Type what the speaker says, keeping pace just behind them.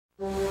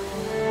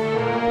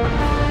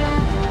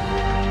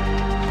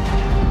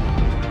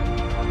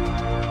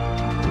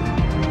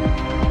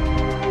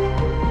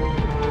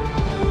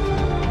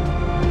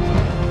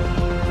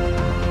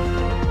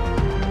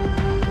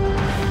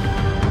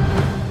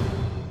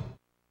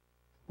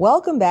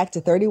Welcome back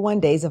to 31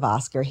 Days of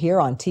Oscar here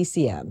on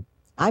TCM.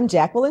 I'm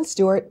Jacqueline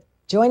Stewart,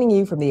 joining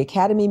you from the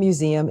Academy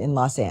Museum in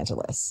Los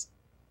Angeles.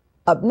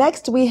 Up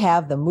next, we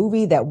have the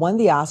movie that won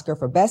the Oscar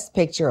for Best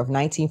Picture of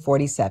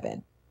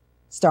 1947.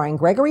 Starring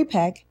Gregory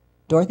Peck,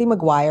 Dorothy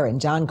McGuire, and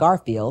John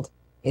Garfield,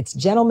 it's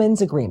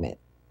Gentleman's Agreement.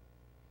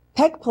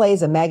 Peck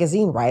plays a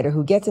magazine writer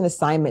who gets an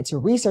assignment to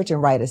research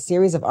and write a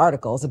series of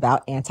articles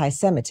about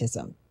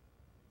anti-Semitism.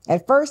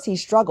 At first, he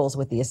struggles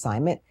with the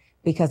assignment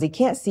because he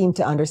can't seem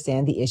to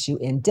understand the issue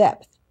in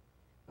depth.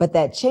 But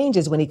that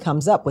changes when he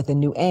comes up with a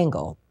new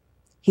angle.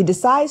 He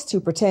decides to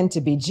pretend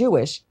to be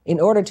Jewish in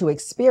order to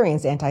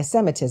experience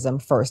anti-Semitism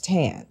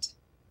firsthand.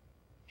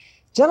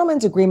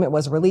 Gentleman's Agreement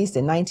was released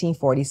in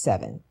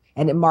 1947,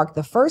 and it marked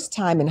the first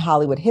time in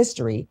Hollywood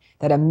history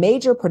that a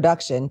major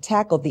production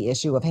tackled the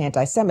issue of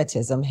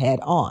anti-Semitism head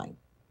on.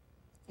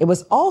 It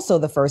was also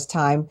the first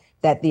time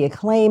that the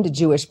acclaimed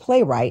Jewish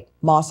playwright,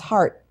 Moss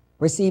Hart,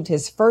 received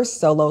his first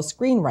solo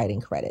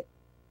screenwriting credit.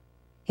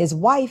 His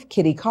wife,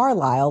 Kitty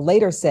Carlisle,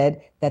 later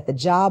said that the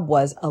job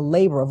was a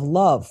labor of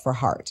love for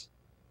Hart.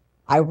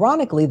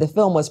 Ironically, the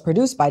film was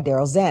produced by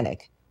Darryl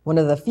Zanuck, one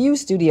of the few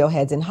studio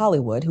heads in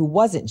Hollywood who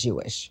wasn't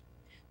Jewish.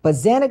 But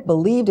Zanuck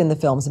believed in the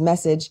film's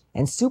message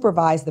and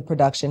supervised the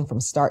production from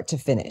start to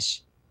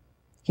finish.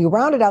 He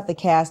rounded out the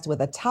cast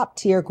with a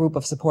top-tier group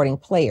of supporting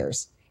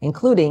players,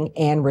 including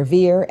Anne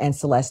Revere and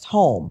Celeste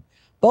Holm,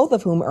 both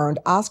of whom earned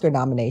Oscar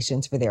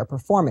nominations for their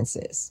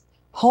performances.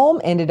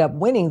 Holm ended up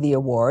winning the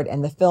award,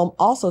 and the film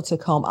also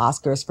took home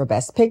Oscars for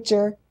Best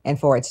Picture and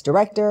for its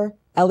director,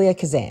 Elia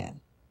Kazan.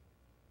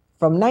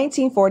 From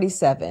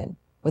 1947,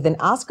 with an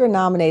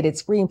Oscar-nominated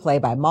screenplay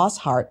by Moss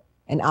Hart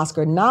and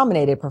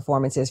Oscar-nominated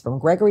performances from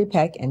Gregory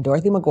Peck and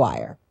Dorothy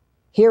McGuire,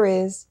 here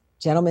is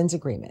Gentleman's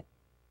Agreement.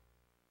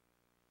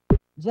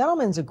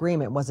 Gentleman's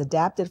Agreement was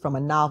adapted from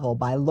a novel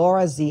by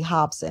Laura Z.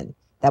 Hobson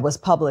that was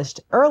published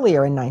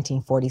earlier in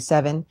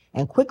 1947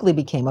 and quickly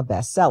became a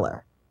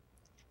bestseller.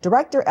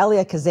 Director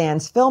Elia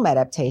Kazan's film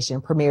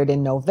adaptation premiered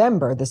in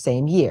November the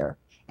same year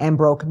and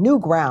broke new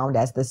ground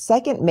as the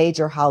second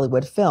major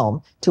Hollywood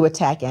film to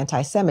attack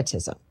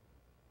anti-Semitism.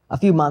 A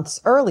few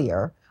months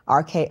earlier,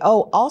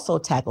 RKO also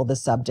tackled the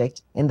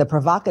subject in the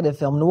provocative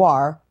film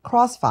noir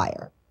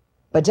Crossfire,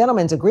 but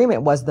Gentleman's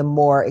Agreement was the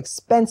more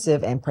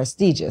expensive and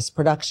prestigious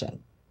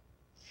production.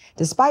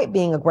 Despite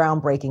being a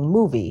groundbreaking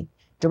movie,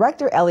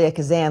 director Elia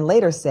Kazan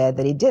later said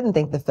that he didn't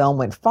think the film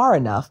went far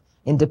enough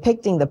in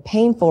depicting the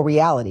painful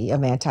reality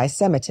of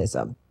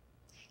anti-Semitism.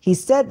 He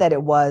said that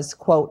it was,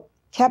 quote,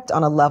 kept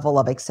on a level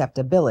of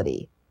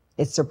acceptability.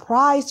 It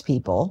surprised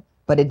people,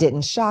 but it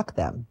didn't shock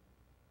them.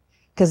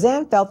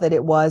 Kazan felt that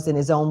it was, in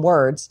his own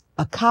words,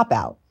 a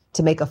cop-out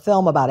to make a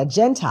film about a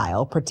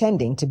Gentile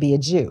pretending to be a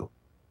Jew.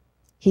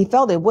 He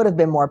felt it would have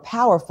been more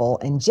powerful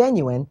and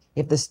genuine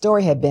if the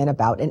story had been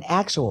about an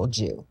actual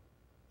Jew.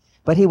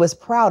 But he was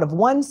proud of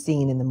one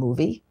scene in the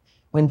movie,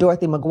 when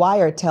Dorothy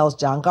McGuire tells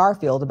John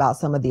Garfield about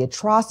some of the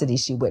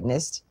atrocities she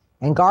witnessed,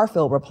 and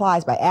Garfield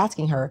replies by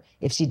asking her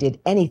if she did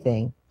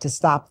anything to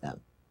stop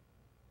them.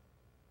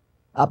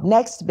 Up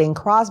next, Bing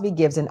Crosby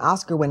gives an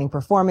Oscar-winning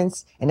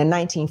performance in a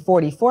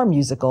 1944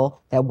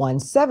 musical that won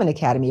 7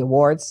 Academy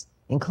Awards,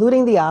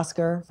 including the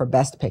Oscar for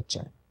Best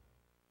Picture.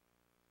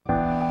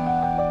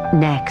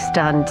 Next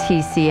on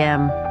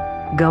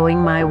TCM, Going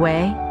My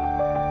Way,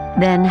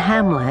 then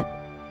Hamlet,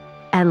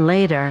 and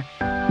later,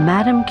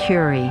 Madame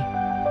Curie.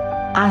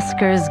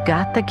 Oscar's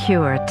got the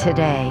cure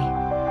today.